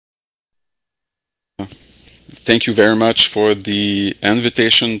Thank you very much for the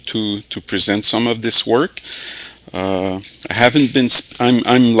invitation to present some of this work. I haven't been,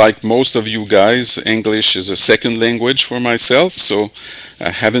 I'm like most of you guys, English is a second language for myself, so I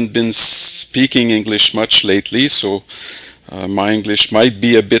haven't been speaking English much lately, so my English might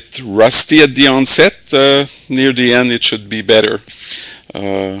be a bit rusty at the onset. Near the end it should be better.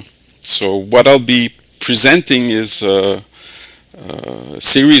 So what I'll be presenting is a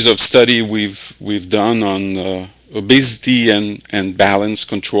series of study we've done on obesity and balance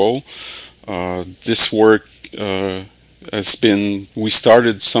control. This work we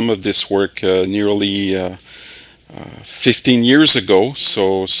started some of this work nearly 15 years ago,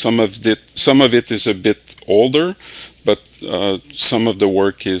 so some of it is a bit older, but some of the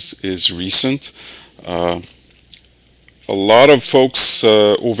work is recent. A lot of folks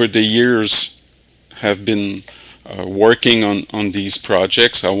over the years have been working on these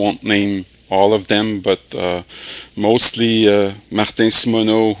projects. I won't name all of them, but mostly Martin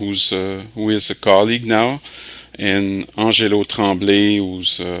Simoneau, who is a colleague now, and Angelo Tremblay,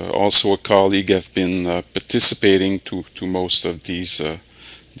 who's also a colleague, have been participating to most of these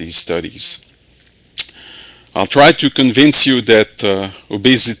studies. I'll try to convince you that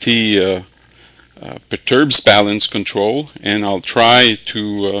obesity perturbs balance control, and I'll try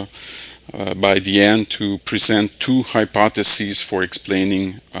to by the end to present two hypotheses for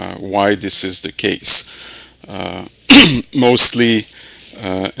explaining why this is the case. Mostly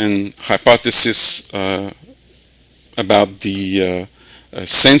an hypothesis about the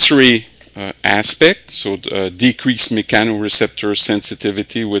sensory aspect, so decreased mechanoreceptor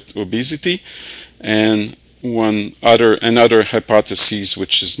sensitivity with obesity, and another hypothesis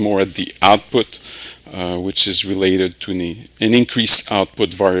which is more at the output, which is related to an increased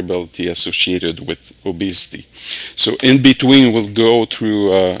output variability associated with obesity. So in between, we'll go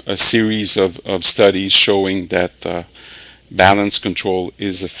through a series of studies showing that balance control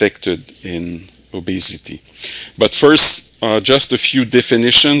is affected in obesity. But first, just a few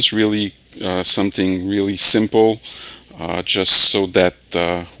definitions, really something really simple, just so that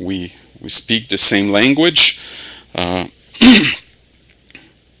we speak the same language.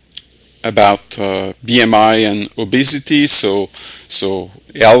 About BMI and obesity. So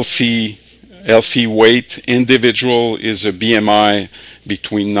healthy weight individual is a BMI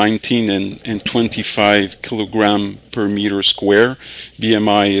between 19 and 25 kilogram per meter square.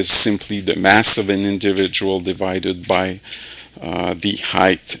 BMI is simply the mass of an individual divided by the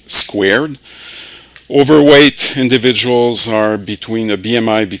height squared. Overweight individuals are between a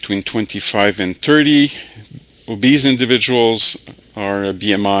BMI between 25 and 30. Obese individuals are a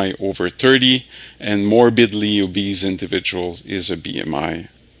BMI over 30, and morbidly obese individuals is a BMI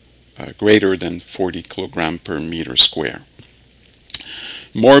greater than 40 kilogram per meter square.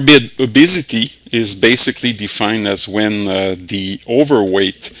 Morbid obesity is basically defined as when the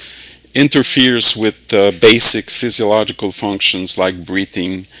overweight interferes with basic physiological functions like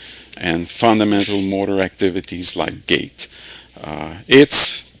breathing and fundamental motor activities like gait.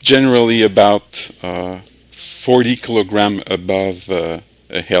 It's generally about 40 kilogram above a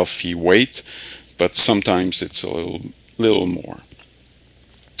healthy weight, but sometimes it's a little more.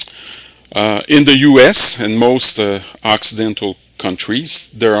 In the US and most Occidental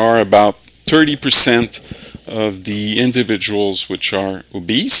countries, there are about 30% of the individuals which are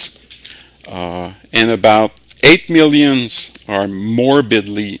obese, and about 8 million are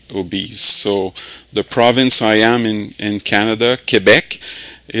morbidly obese. So the province I am in Canada, Quebec,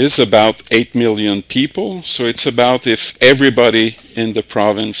 is about 8 million people. So it's about if everybody in the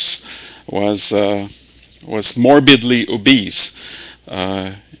province was morbidly obese.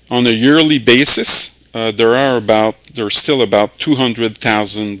 On a yearly basis, there are still about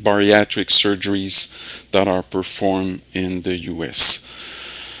 200,000 bariatric surgeries that are performed in the US.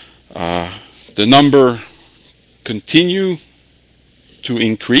 The number continue to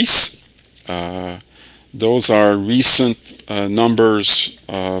increase. Those are recent numbers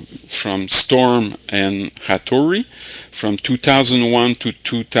from Storm and Hattori from 2001 to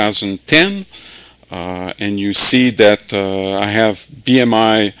 2010. And you see that I have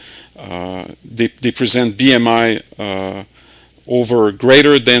BMI, they present BMI over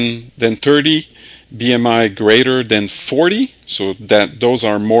greater than 30, BMI greater than 40, so that those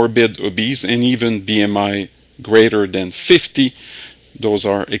are morbid obese, and even BMI greater than 50, those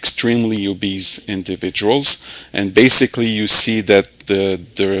are extremely obese individuals. And basically you see that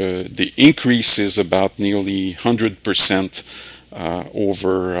the increase is about nearly 100%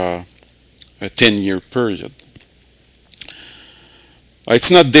 over a 10-year period.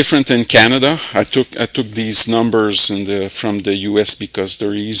 It's not different in Canada. I took these numbers from the US because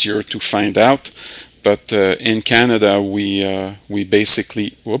they're easier to find out. but in Canada we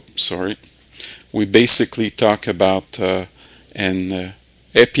basically we basically talk about an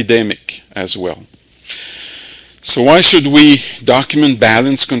epidemic as well. So why should we document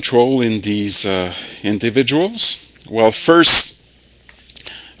balance control in these individuals? Well, first,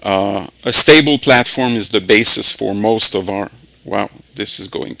 a stable platform is the basis for most of our, wow, this is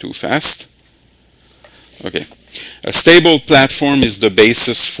going too fast. Okay. A stable platform is the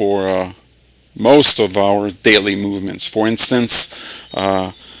basis for most of our daily movements. For instance,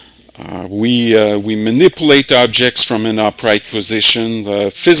 we manipulate objects from an upright position.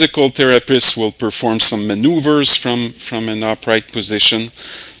 The physical therapists will perform some maneuvers from an upright position,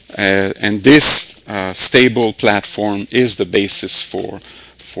 and this stable platform is the basis for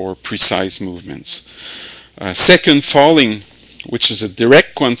precise movements. Second, falling, which is a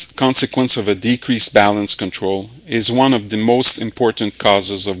direct consequence of a decreased balance control, is one of the most important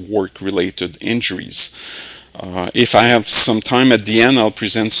causes of work-related injuries. If I have some time at the end, I'll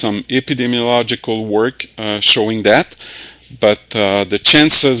present some epidemiological work showing that, but the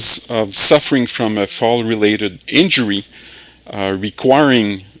chances of suffering from a fall-related injury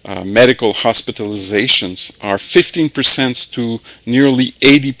requiring medical hospitalizations are 15% to nearly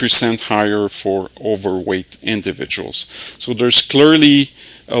 80% higher for overweight individuals. So there's clearly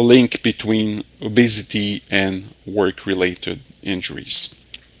a link between obesity and work-related injuries.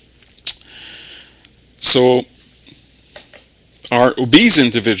 So are obese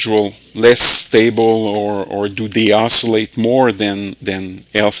individuals less stable, or do they oscillate more than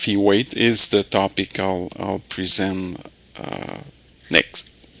healthy weight, is the topic I'll present next.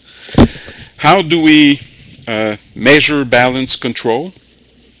 How do we measure balance control?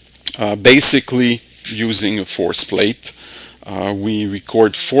 Basically using a force plate. We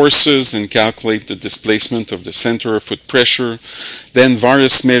record forces and calculate the displacement of the center of foot pressure. Then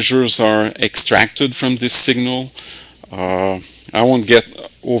various measures are extracted from this signal. I won't get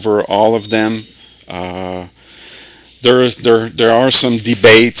over all of them. There are some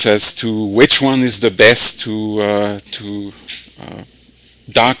debates as to which one is the best to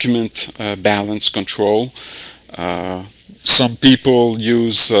document balance control. Some people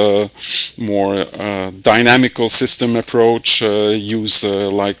use more dynamical system approach, use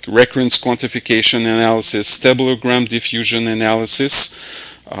like recurrence quantification analysis, stabilogram diffusion analysis.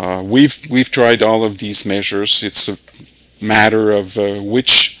 We've tried all of these measures. It's a matter of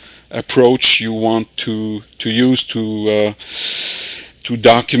which approach you want to use to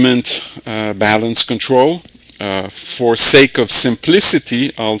document balance control. For sake of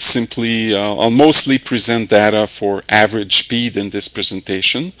simplicity, I'll mostly present data for average speed in this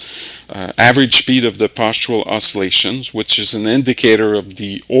presentation. Average speed of the postural oscillations, which is an indicator of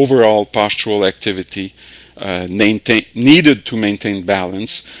the overall postural activity needed to maintain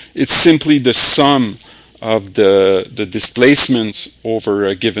balance. It's simply the sum of the displacements over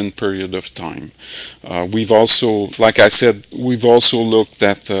a given period of time. We've also, like I said, we've also looked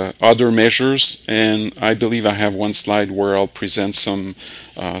at other measures, and I believe I have one slide where I'll present some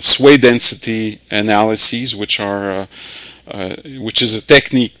sway density analyses, which is a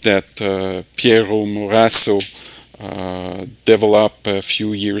technique that Piero Morasso developed a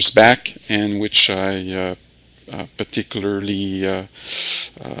few years back, and which I particularly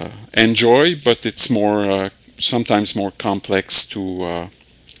enjoy, but it's more sometimes more complex to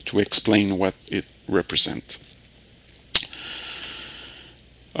explain what it represents.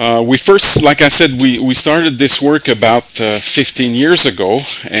 We first, like I said, we started this work about 15 years ago,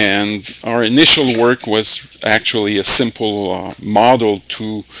 and our initial work was actually a simple model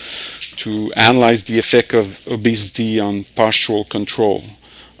to analyze the effect of obesity on postural control.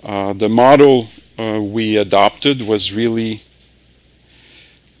 The model we adopted was really,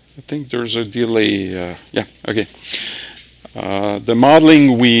 I think there's a delay, yeah, okay. The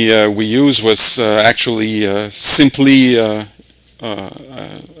modeling we used was actually simply a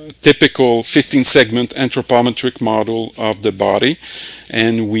typical 15-segment anthropometric model of the body,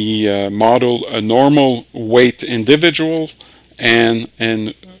 and we modeled a normal weight individual and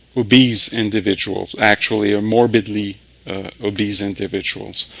an obese individual, actually a morbidly obese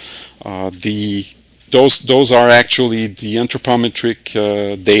individuals. Those are actually the anthropometric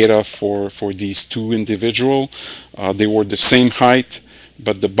data for these two individuals. They were the same height,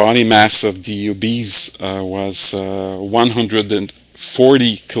 but the body mass of the obese was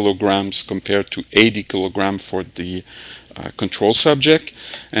 140 kilograms compared to 80 kilograms for the control subject,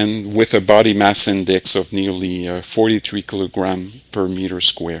 and with a body mass index of nearly 43 kilograms per meter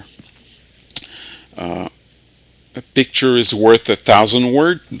square. A picture is worth 1,000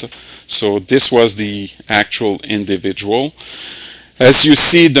 words, so this was the actual individual. As you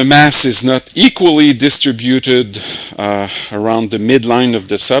see, the mass is not equally distributed around the midline of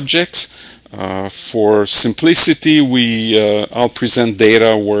the subjects. For simplicity, I'll present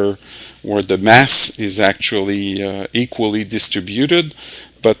data where the mass is actually equally distributed,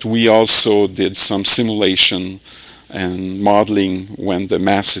 but we also did some simulation and modeling when the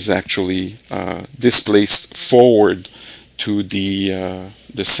mass is actually displaced forward to the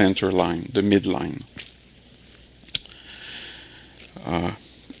center line, the midline.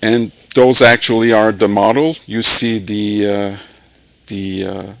 And those actually are the model. You see the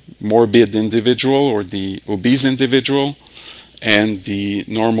morbid individual or the obese individual and the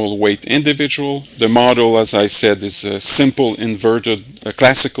normal weight individual. The model, as I said, is a simple a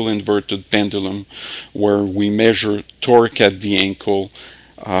classical inverted pendulum where we measure torque at the ankle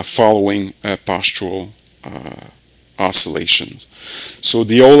following a postural oscillation. So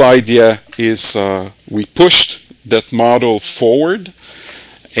the whole idea is we pushed that model forward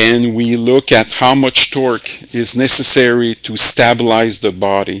and we look at how much torque is necessary to stabilize the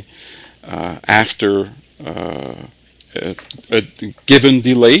body after a given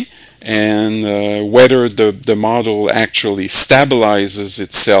delay, and whether the model actually stabilizes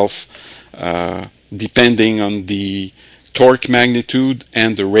itself depending on the torque magnitude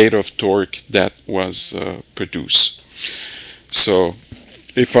and the rate of torque that was produced. So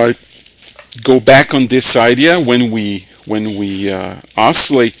if I go back on this idea, when we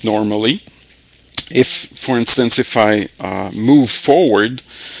oscillate normally, if, for instance, if I move forward,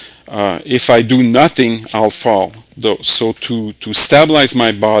 if I do nothing, I'll fall. So to stabilize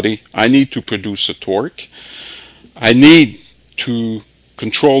my body, I need to produce a torque. I need to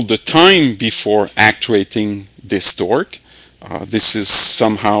control the time before actuating this torque. This is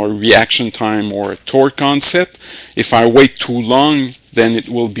somehow a reaction time or a torque onset. If I wait too long, then it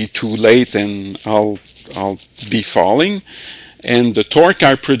will be too late and I'll be falling. And the torque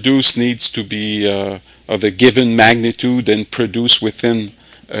I produce needs to be of a given magnitude and produced within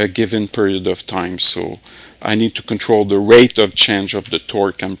a given period of time. So I need to control the rate of change of the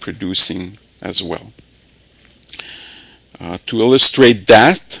torque I'm producing as well. To illustrate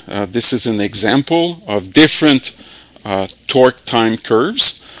that, this is an example of different torque time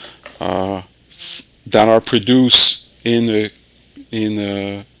curves that are produced in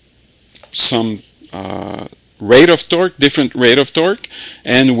some rate of torque, different rate of torque,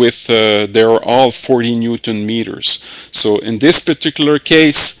 and with they're all 40 Newton meters. So in this particular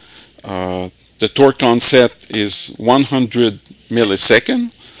case, the torque onset is 100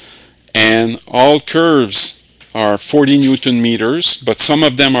 millisecond, and all curves are 40 Newton meters, but some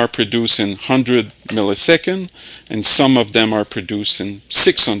of them are produced in 100 millisecond, and some of them are produced in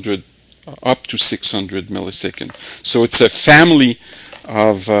 600, up to 600 millisecond. So it's a family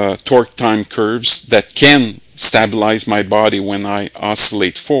of torque time curves that can stabilize my body when I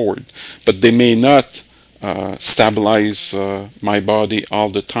oscillate forward, but they may not stabilize my body all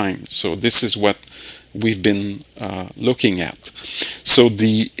the time. So this is what we've been looking at. So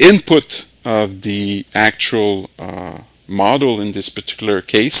the input of the actual model in this particular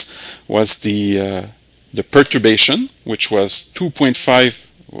case was the perturbation, which was 2.5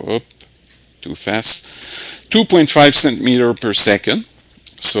 centimeter per second.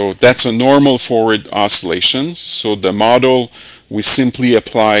 So that's a normal forward oscillation. So the model, we simply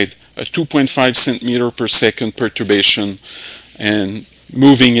applied a 2.5 centimeter per second perturbation and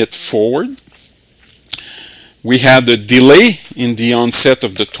moving it forward. We had a delay in the onset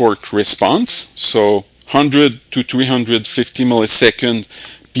of the torque response, so 100 to 350 milliseconds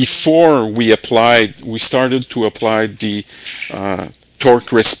before we started to apply the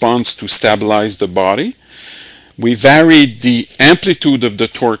torque response to stabilize the body. We varied the amplitude of the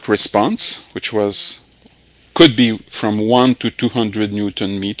torque response, which could be from 1 to 200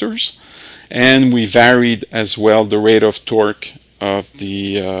 Newton meters, and we varied as well the rate of torque of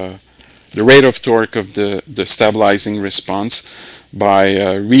the stabilizing response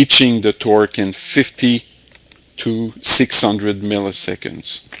by reaching the torque in 50 to 600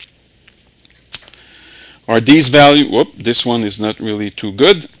 milliseconds. Are these values? This one is not really too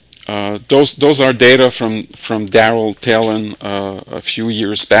good. Those are data from Darrell Tellen a few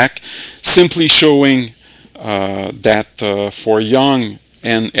years back, simply showing that for young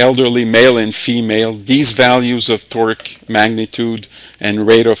and elderly male and female, these values of torque magnitude and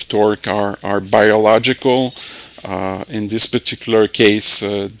rate of torque are biological. In this particular case,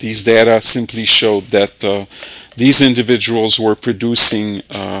 these data simply showed that these individuals were producing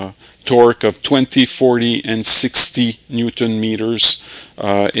torque of 20, 40, and 60 Newton meters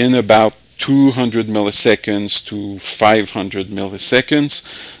in about 200 milliseconds to 500 milliseconds.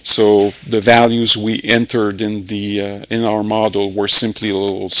 So the values we entered in our model were simply a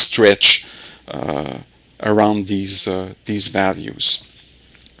little stretch around these values.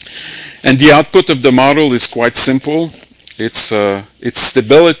 And the output of the model is quite simple. It's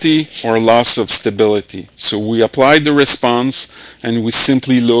stability or loss of stability. So we apply the response and we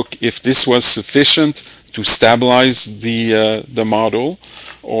simply look if this was sufficient to stabilize the model,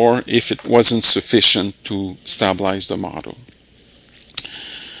 or if it wasn't sufficient to stabilize the model.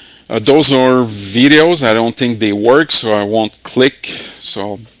 Those are videos. I don't think they work, so I won't click. So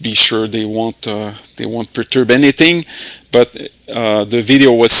I'll be sure they won't perturb anything. But the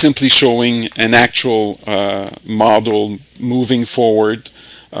video was simply showing an actual model moving forward,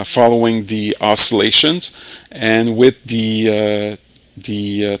 following the oscillations, and with the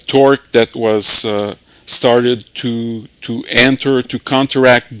torque that was started to enter to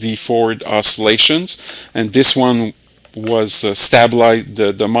counteract the forward oscillations, and this one was stabilized.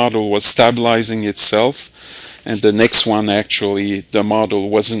 The model was stabilizing itself, and the next one actually the model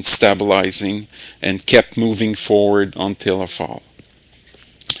wasn't stabilizing and kept moving forward until a fall.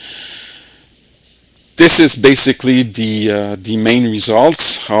 This is basically the main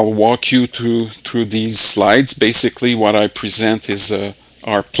results. I'll walk you through these slides. Basically what I present is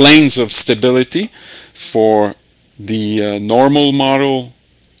our planes of stability for the normal model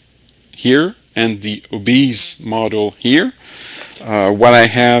here and the obese model here. What I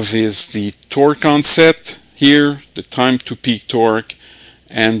have is the torque onset here, the time to peak torque,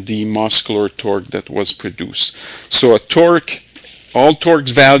 and the muscular torque that was produced. So all torque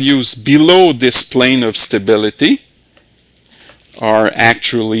values below this plane of stability are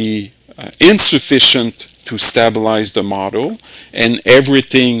actually insufficient to stabilize the model, and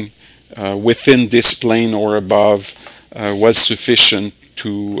everything within this plane or above was sufficient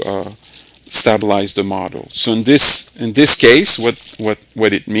to stabilize the model. So in this case,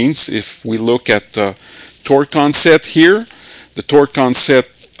 what it means, if we look at torque onset here, the torque onset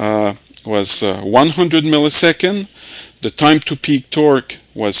was 100 millisecond. The time to peak torque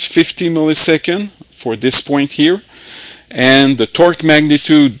was 50 millisecond for this point here, and the torque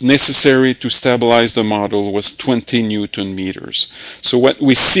magnitude necessary to stabilize the model was 20 Newton meters. So what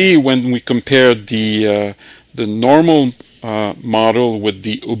we see when we compare the normal model with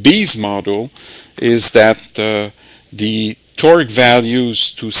the obese model is that the torque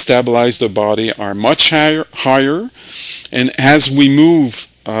values to stabilize the body are much higher, and as we move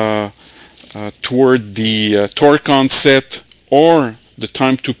toward the torque onset or the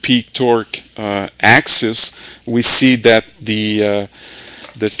time to peak torque axis, we see that the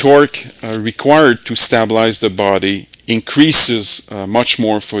torque required to stabilize the body increases much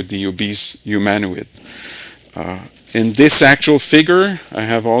more for the obese humanoid. In this actual figure, I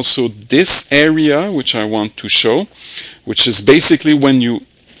have also this area which I want to show, which is basically when you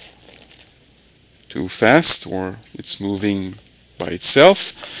too fast or it's moving by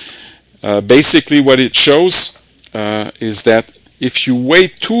itself. Basically what it shows is that if you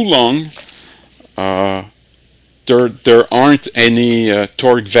wait too long, there aren't any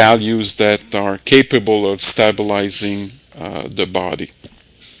torque values that are capable of stabilizing the body.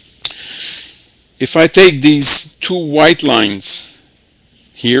 If I take these two white lines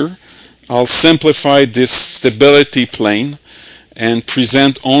here, I'll simplify this stability plane and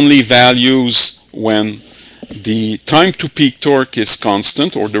present only values when the time to peak torque is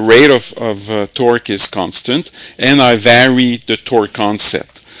constant, or the rate of torque is constant, and I vary the torque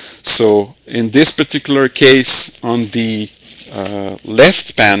onset. So in this particular case, on the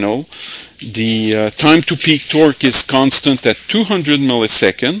left panel, the time to peak torque is constant at 200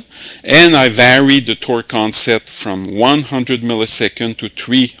 millisecond, and I vary the torque onset from 100 millisecond to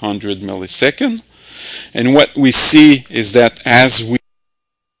 300 millisecond. And what we see is that as we